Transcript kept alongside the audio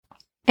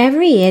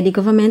Every year, the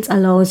government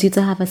allows you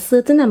to have a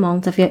certain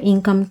amount of your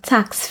income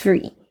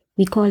tax-free.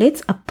 We call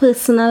it a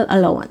personal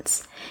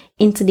allowance.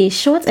 In today's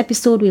short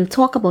episode, we'll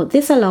talk about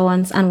this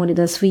allowance and what it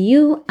does for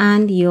you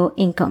and your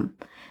income.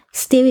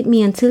 Stay with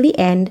me until the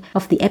end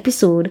of the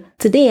episode.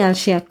 Today, I'll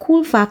share a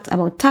cool fact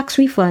about tax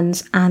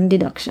refunds and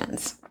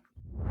deductions.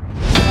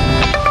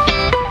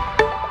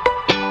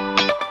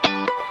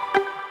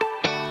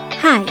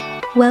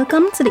 Hi,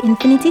 welcome to the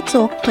Infinity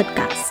Talk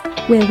podcast,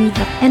 where we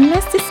have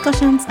endless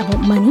discussions about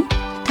money,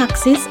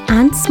 taxes,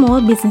 and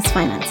small business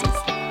finances.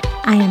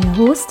 I am your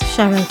host,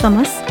 Cheryl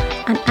Thomas,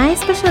 and I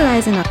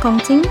specialize in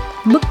accounting,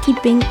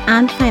 bookkeeping,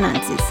 and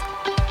finances.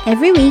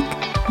 Every week,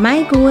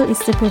 my goal is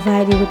to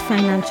provide you with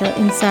financial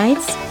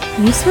insights,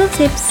 useful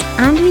tips,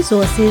 and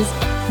resources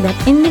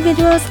that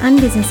individuals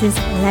and businesses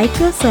like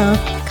yourself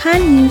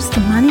can use to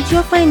manage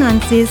your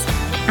finances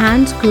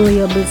and grow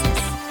your business.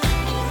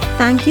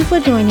 Thank you for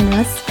joining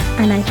us,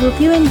 and I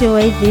hope you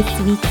enjoy this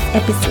week's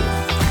episode.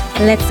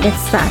 Let's get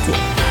started.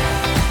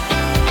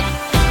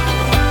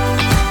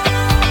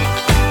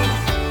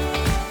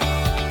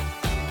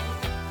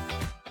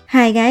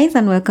 Hi guys,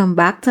 and welcome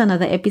back to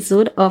another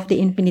episode of the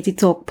Infinity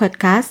Talk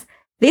podcast.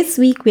 This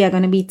week we are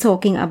going to be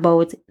talking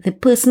about the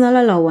personal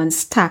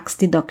allowance tax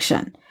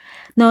deduction.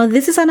 Now,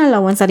 this is an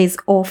allowance that is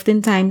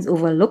oftentimes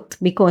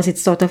overlooked because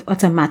it's sort of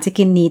automatic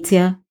in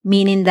nature,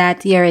 meaning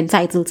that you're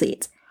entitled to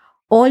it.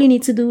 All you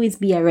need to do is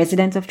be a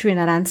resident of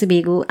Trinidad and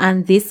Tobago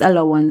and this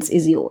allowance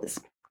is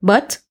yours.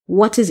 But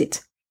what is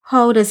it?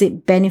 How does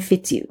it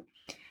benefit you?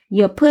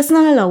 Your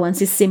personal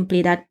allowance is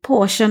simply that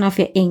portion of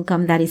your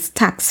income that is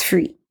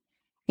tax-free.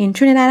 In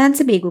Trinidad and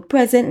Tobago,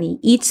 presently,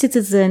 each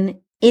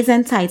citizen is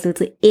entitled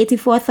to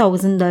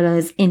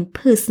 $84,000 in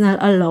personal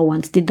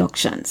allowance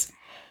deductions.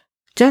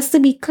 Just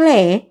to be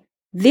clear,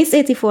 this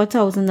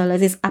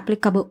 $84,000 is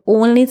applicable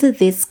only to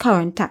this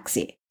current tax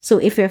year. So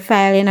if you're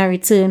filing a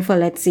return for,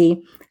 let's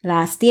say,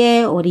 last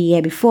year or the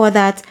year before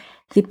that,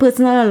 the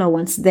personal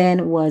allowance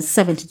then was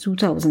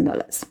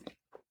 $72,000.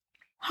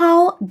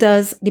 How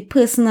does the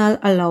personal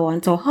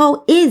allowance, or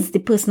how is the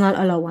personal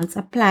allowance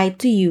applied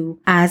to you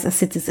as a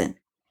citizen?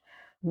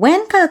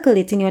 When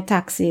calculating your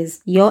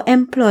taxes, your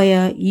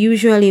employer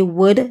usually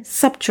would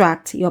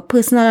subtract your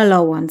personal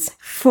allowance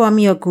from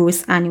your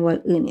gross annual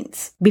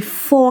earnings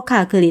before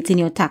calculating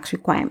your tax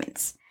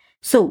requirements.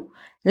 So,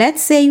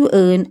 let's say you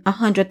earn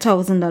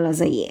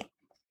 $100,000 a year.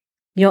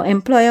 Your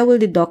employer will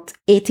deduct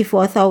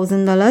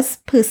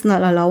 $84,000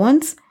 personal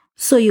allowance,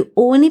 so you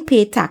only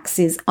pay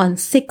taxes on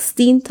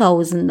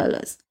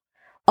 $16,000.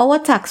 Our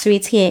tax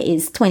rate here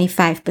is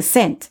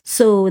 25%.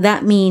 So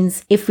that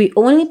means if we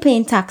only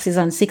paying taxes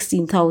on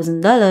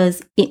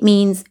 $16,000, it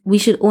means we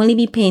should only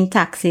be paying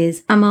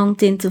taxes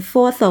amounting to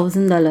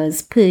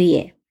 $4,000 per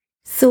year.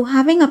 So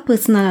having a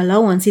personal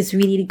allowance is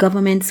really the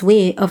government's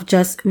way of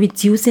just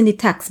reducing the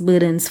tax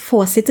burdens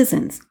for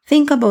citizens.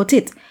 Think about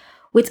it.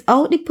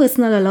 Without the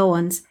personal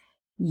allowance,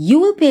 you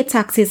will pay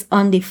taxes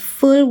on the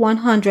full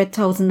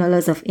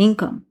 $100,000 of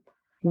income.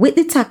 With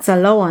the tax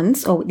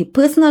allowance, or with the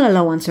personal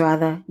allowance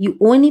rather, you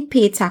only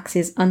pay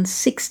taxes on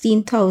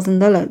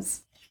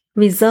 $16,000,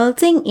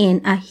 resulting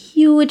in a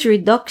huge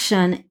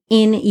reduction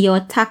in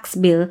your tax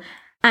bill,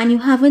 and you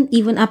haven't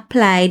even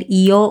applied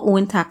your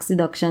own tax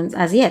deductions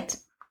as yet.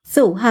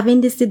 So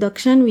having this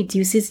deduction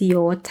reduces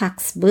your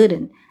tax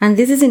burden. And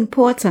this is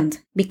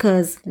important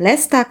because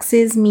less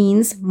taxes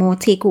means more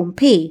take-home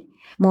pay,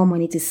 more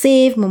money to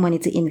save, more money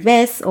to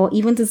invest, or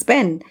even to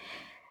spend.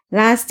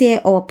 Last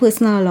year, our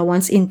personal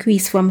allowance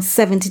increased from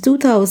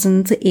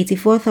 $72,000 to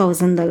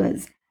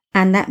 $84,000.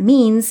 And that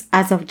means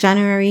as of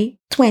January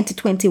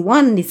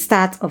 2021, the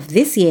start of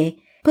this year,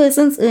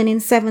 persons earning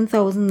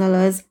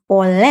 $7,000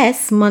 or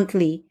less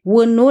monthly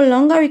were no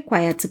longer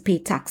required to pay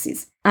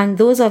taxes. And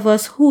those of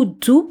us who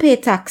do pay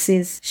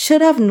taxes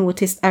should have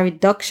noticed a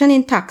reduction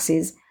in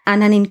taxes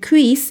and an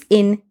increase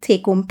in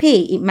take-home pay.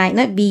 It might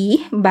not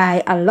be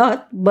by a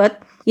lot,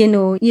 but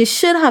you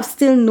should have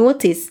still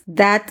noticed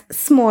that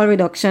small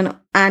reduction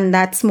and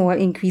that small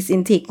increase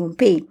in take-home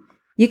pay.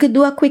 You could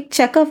do a quick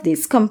check of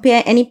this.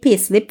 Compare any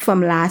payslip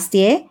from last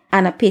year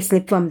and a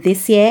payslip from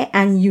this year,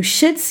 and you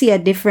should see a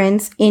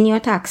difference in your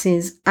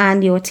taxes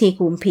and your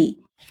take-home pay.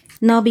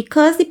 Now,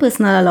 because the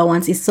personal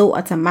allowance is so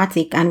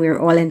automatic and we're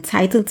all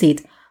entitled to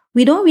it,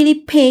 we don't really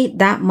pay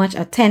that much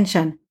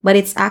attention, but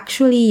it's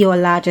actually your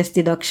largest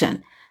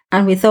deduction.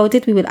 And without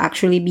it, we would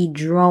actually be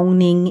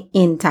drowning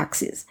in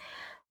taxes.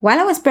 While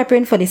I was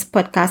preparing for this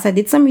podcast, I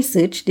did some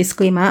research.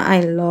 Disclaimer, I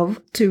love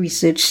to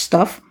research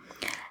stuff.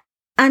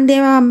 And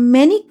there are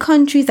many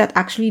countries that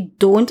actually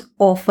don't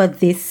offer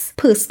this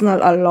personal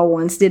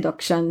allowance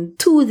deduction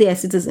to their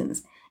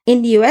citizens.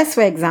 In the US,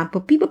 for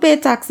example, people pay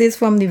taxes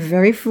from the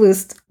very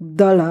first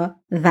dollar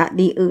that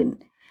they earn.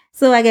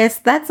 So I guess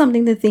that's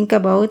something to think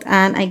about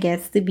and I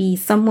guess to be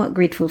somewhat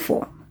grateful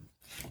for.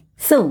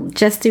 So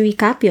just to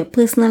recap, your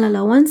personal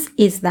allowance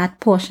is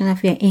that portion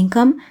of your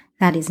income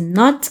that is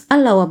not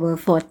allowable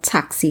for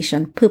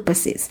taxation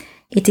purposes.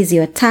 It is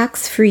your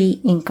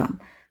tax-free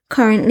income.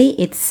 Currently,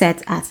 it's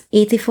set at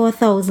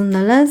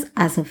 $84,000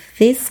 as of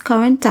this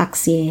current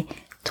tax year,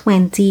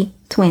 2020.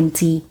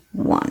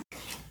 2021.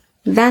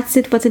 That's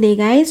it for today,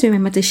 guys.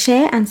 Remember to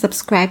share and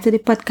subscribe to the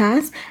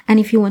podcast. And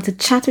if you want to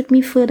chat with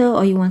me further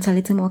or you want a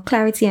little more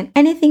clarity on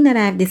anything that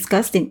I've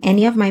discussed in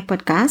any of my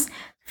podcasts,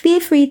 feel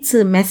free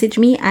to message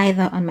me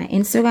either on my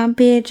Instagram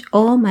page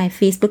or my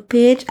Facebook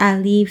page. I'll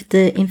leave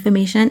the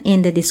information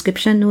in the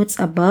description notes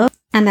above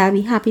and I'll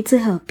be happy to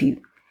help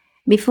you.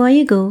 Before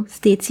you go,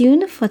 stay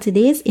tuned for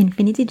today's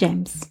Infinity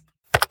Gems.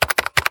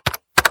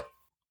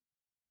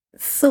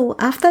 So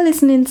after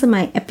listening to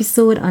my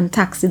episode on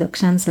tax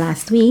deductions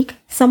last week,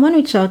 someone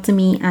reached out to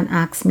me and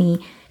asked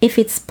me if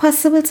it's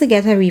possible to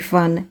get a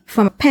refund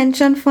from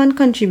pension fund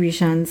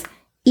contributions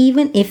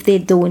even if they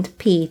don't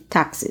pay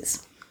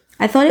taxes.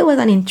 I thought it was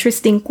an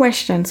interesting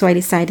question, so I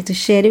decided to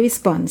share the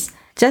response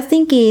just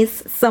in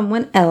case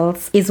someone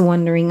else is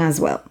wondering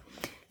as well.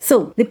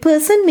 So the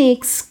person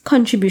makes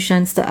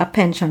contributions to a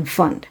pension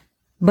fund,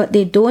 but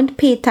they don't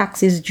pay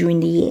taxes during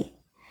the year.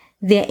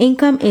 Their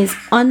income is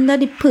under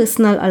the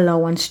personal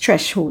allowance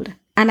threshold.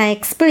 And I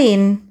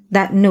explained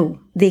that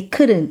no, they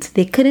couldn't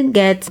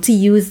get to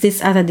use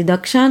this as a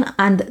deduction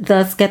and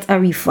thus get a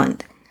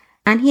refund.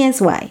 And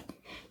here's why.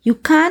 You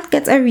can't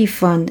get a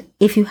refund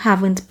if you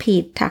haven't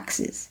paid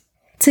taxes.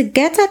 To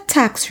get a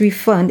tax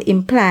refund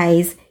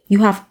implies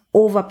you have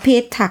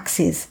overpaid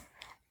taxes.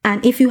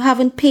 And if you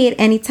haven't paid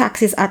any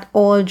taxes at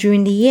all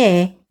during the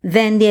year,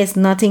 then there's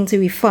nothing to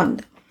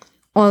refund.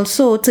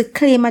 Also, to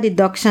claim a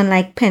deduction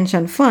like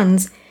pension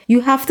funds,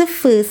 you have to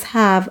first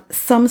have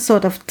some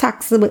sort of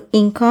taxable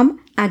income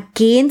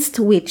against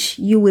which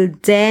you will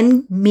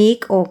then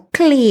make or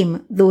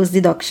claim those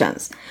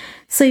deductions.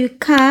 So you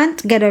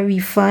can't get a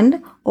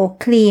refund or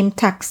claim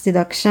tax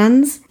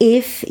deductions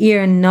if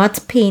you're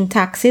not paying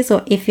taxes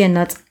or if you're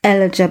not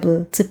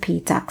eligible to pay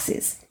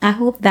taxes. I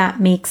hope that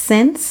makes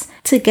sense.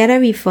 To get a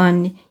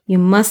refund, you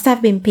must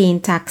have been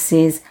paying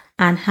taxes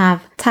and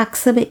have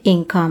taxable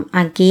income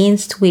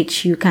against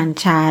which you can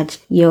charge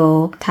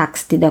your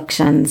tax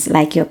deductions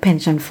like your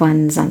pension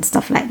funds and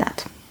stuff like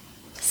that.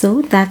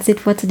 So that's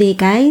it for today,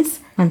 guys.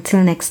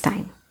 Until next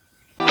time.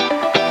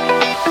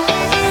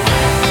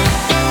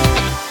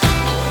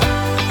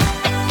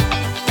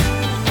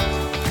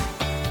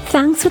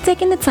 Thanks for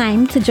taking the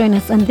time to join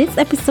us on this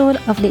episode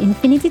of the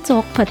Infinity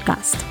Talk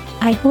podcast.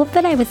 I hope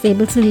that I was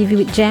able to leave you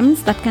with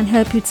gems that can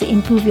help you to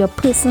improve your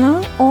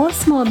personal or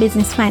small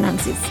business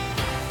finances.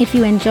 If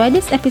you enjoyed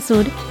this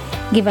episode,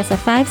 give us a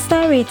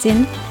 5-star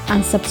rating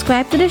and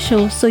subscribe to the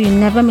show so you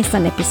never miss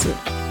an episode.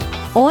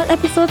 All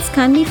episodes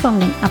can be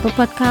found in Apple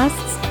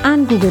Podcasts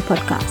and Google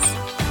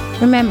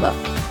Podcasts. Remember,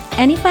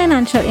 any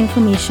financial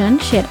information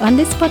shared on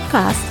this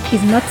podcast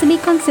is not to be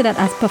considered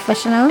as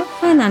professional,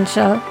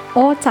 financial,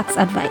 or tax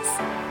advice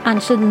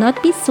and should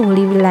not be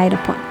solely relied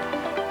upon.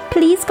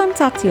 Please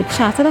contact your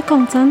chartered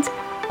accountant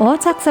or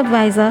tax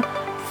advisor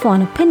for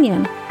an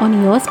opinion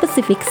on your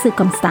specific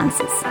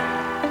circumstances.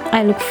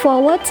 I look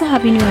forward to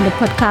having you on the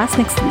podcast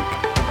next week.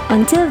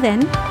 Until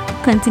then,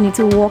 continue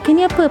to walk in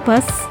your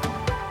purpose,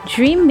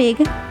 dream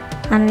big,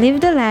 and live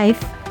the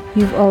life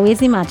you've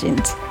always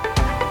imagined.